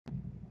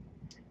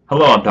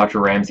Hello, I'm Dr.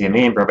 Ramsey,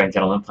 Amin,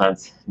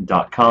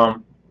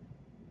 BurbankDentalImplants.com.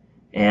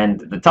 And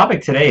the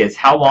topic today is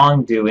how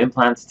long do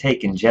implants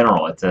take in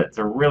general? It's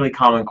a really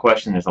common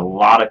question. There's a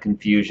lot of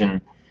confusion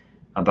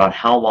about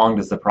how long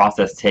does the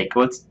process take.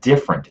 Well, it's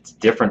different. It's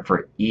different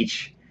for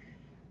each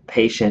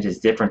patient. It's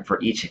different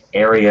for each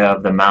area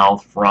of the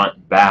mouth,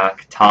 front,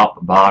 back,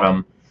 top,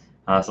 bottom.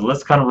 So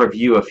let's kind of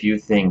review a few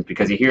things,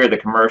 because you hear the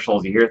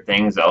commercials, you hear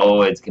things,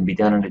 oh, it can be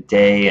done in a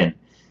day, and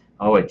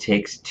oh, it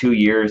takes 2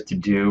 years to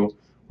do.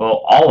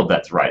 Well, all of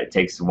that's right. It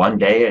takes 1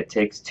 day, it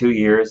takes 2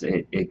 years.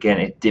 Again,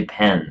 it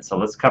depends. So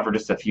let's cover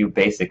just a few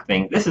basic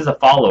things. This is a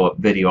follow-up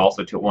video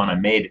also to one I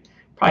made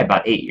probably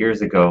about 8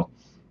 years ago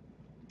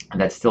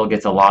that still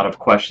gets a lot of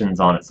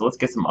questions on it. So let's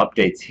get some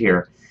updates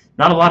here.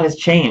 Not a lot has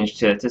changed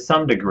to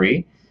some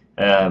degree.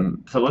 So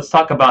let's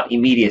talk about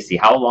immediacy.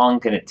 How long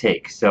can it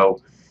take?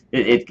 So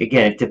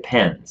again, it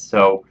depends.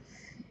 So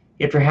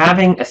if you're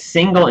having a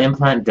single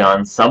implant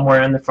done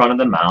somewhere in the front of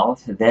the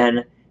mouth,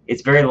 then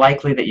it's very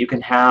likely that you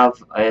can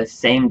have a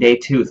same-day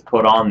tooth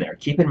put on there.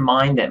 Keep in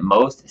mind that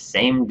most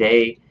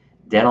same-day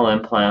dental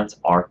implants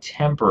are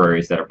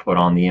temporaries that are put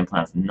on the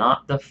implants,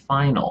 not the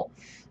final.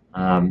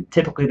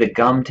 Typically the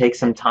gum takes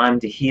some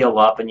time to heal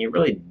up, and you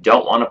really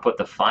don't want to put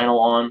the final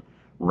on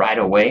right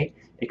away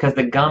because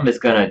the gum is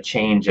going to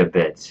change a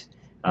bit.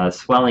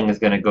 Swelling is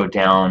going to go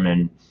down,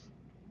 and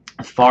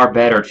it's far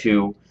better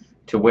to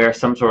wear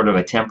some sort of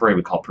a temporary,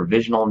 we call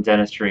provisional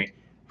dentistry,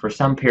 for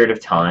some period of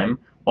time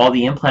while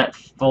the implant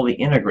fully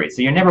integrates.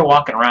 So you're never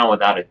walking around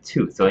without a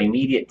tooth. So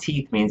immediate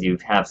teeth means you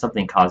have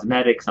something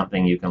cosmetic,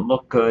 something you can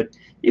look good.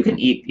 You can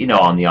eat,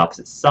 on the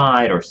opposite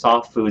side, or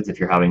soft foods if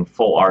you're having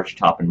full arch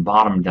top and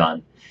bottom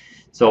done.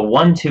 So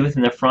one tooth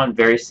in the front,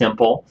 very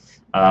simple.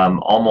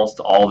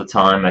 Almost all the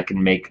time I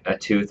can make a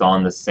tooth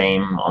on the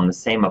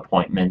same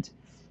appointment,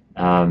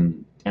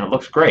 and it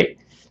looks great.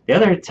 The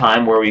other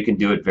time where we can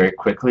do it very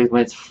quickly is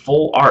when it's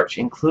full arch,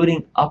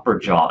 including upper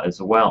jaw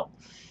as well.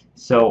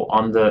 So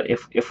on the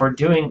if we're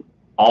doing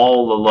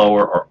all the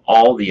lower or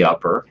all the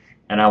upper,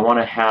 and I want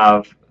to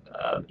have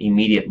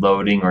immediate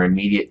loading or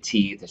immediate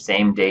teeth, or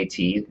same day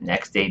teeth,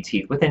 next day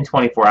teeth, within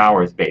 24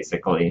 hours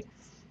basically,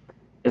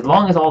 as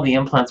long as all the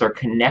implants are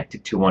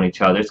connected to one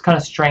each other, it's kind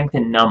of strength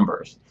in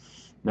numbers.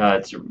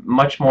 It's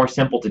much more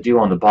simple to do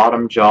on the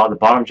bottom jaw. The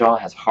bottom jaw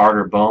has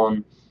harder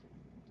bone.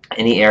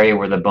 Any area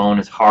where the bone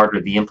is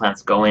harder, the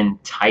implants go in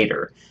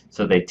tighter,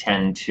 so they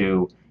tend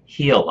to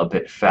heal a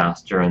bit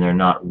faster and they're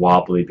not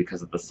wobbly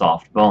because of the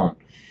soft bone.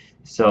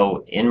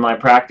 So in my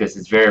practice,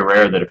 it's very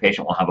rare that a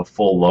patient will have a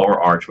full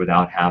lower arch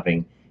without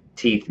having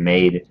teeth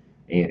made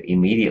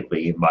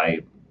immediately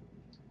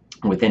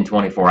within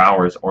 24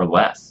 hours or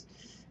less.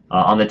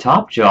 On the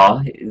top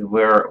jaw,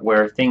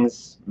 where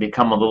things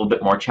become a little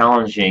bit more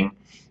challenging,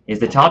 is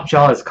the top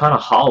jaw is kind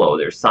of hollow.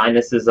 There's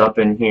sinuses up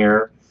in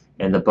here,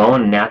 and the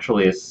bone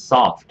naturally is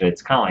soft.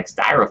 It's kind of like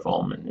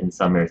styrofoam in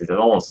some areas. It's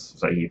almost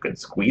so you can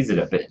squeeze it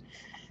a bit.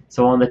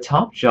 So on the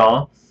top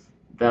jaw,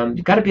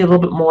 you've got to be a little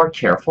bit more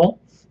careful.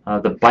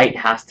 The bite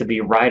has to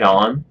be right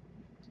on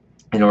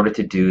in order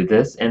to do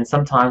this. And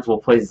sometimes we'll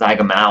place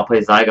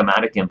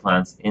zygomatic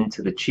implants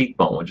into the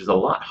cheekbone, which is a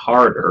lot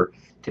harder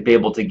to be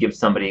able to give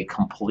somebody a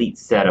complete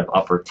set of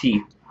upper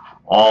teeth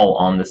all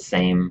on the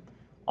same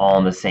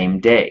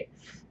day.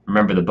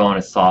 Remember, the bone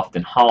is soft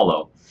and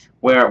hollow.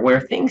 Where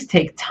things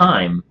take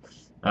time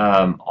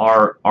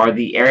are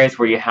the areas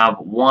where you have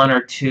 1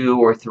 or 2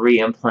 or 3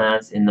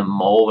 implants in the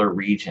molar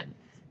region.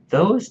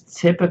 Those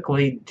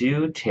typically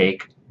do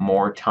take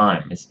more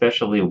time,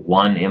 especially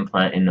 1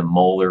 implant in the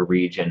molar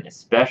region,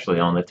 especially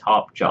on the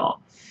top jaw,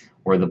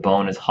 where the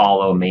bone is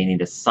hollow, may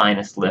need a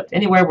sinus lift.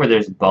 Anywhere where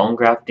there's bone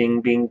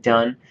grafting being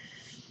done,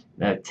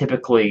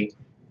 typically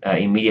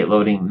immediate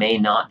loading may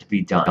not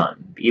be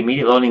done.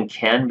 Immediate loading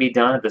can be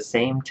done at the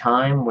same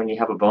time when you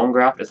have a bone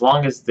graft, as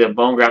long as the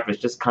bone graft is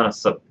just kind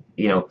of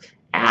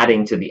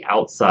adding to the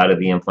outside of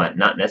the implant,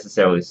 not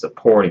necessarily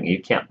supporting. You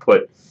can't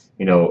put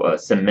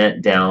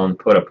cement down,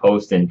 put a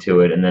post into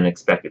it, and then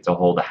expect it to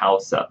hold a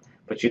house up.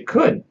 But you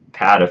could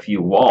pad a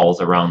few walls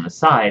around the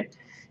side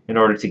in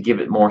order to give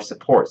it more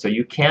support. So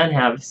you can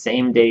have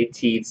same-day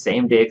teeth,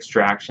 same-day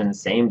extraction,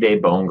 same-day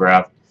bone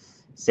graft,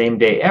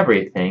 same-day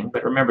everything.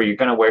 But remember, you're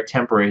going to wear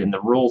temporary, and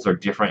the rules are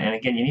different. And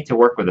again, you need to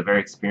work with a very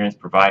experienced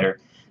provider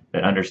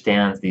that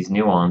understands these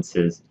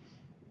nuances,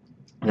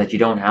 that you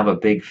don't have a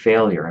big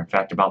failure. In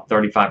fact, about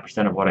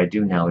 35% of what I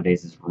do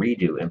nowadays is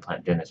redo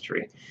implant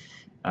dentistry.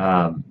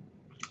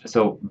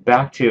 So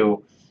back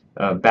to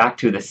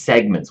the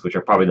segments, which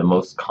are probably the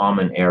most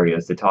common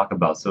areas to talk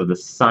about. So the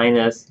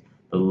sinus,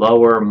 the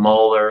lower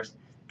molars,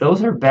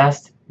 those are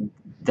best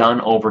done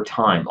over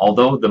time.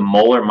 Although the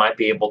molar might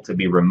be able to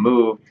be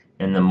removed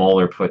and the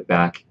molar put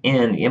back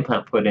in, the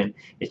implant put in,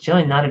 it's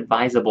generally not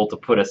advisable to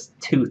put a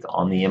tooth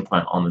on the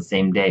implant on the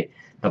same day.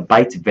 The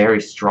bite's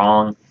very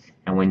strong,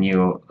 and when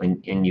you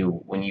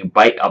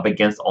bite up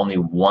against only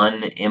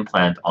 1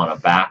 implant on a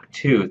back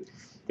tooth,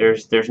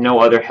 there's no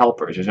other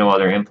helpers, there's no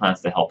other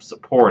implants to help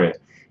support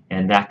it,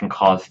 and that can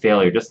cause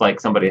failure. Just like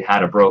somebody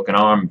had a broken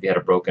arm, if you had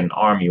a broken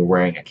arm, you're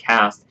wearing a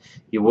cast,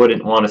 you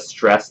wouldn't want to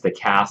stress the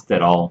cast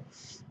at all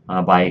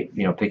by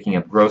picking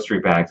up grocery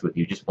bags with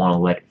you. You just want to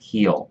let it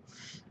heal.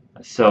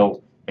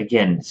 So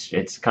again,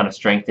 it's kind of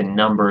strength in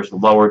numbers.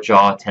 Lower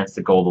jaw tends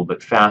to go a little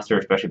bit faster,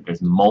 especially if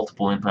there's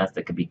multiple implants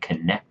that can be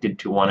connected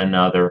to one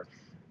another.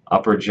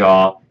 Upper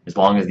jaw, as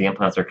long as the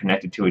implants are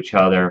connected to each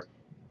other,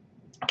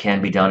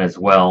 can be done as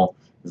well.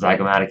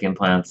 Zygomatic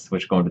implants,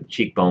 which go into the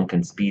cheekbone,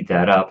 can speed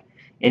that up.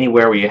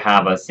 Anywhere where you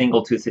have a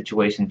single tooth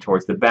situation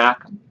towards the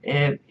back,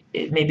 it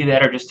may be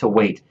better just to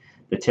wait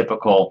the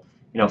typical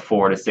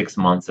 4 to 6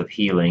 months of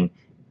healing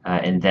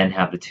and then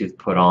have the tooth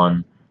put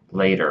on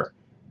later.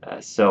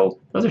 So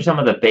those are some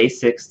of the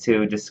basics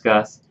to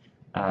discuss.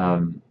 I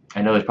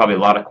know there's probably a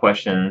lot of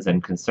questions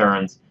and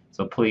concerns,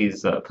 so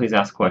please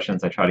ask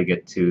questions. I try to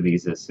get to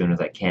these as soon as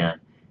I can,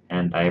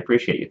 and I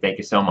appreciate you. Thank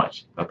you so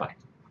much.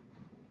 Bye-bye.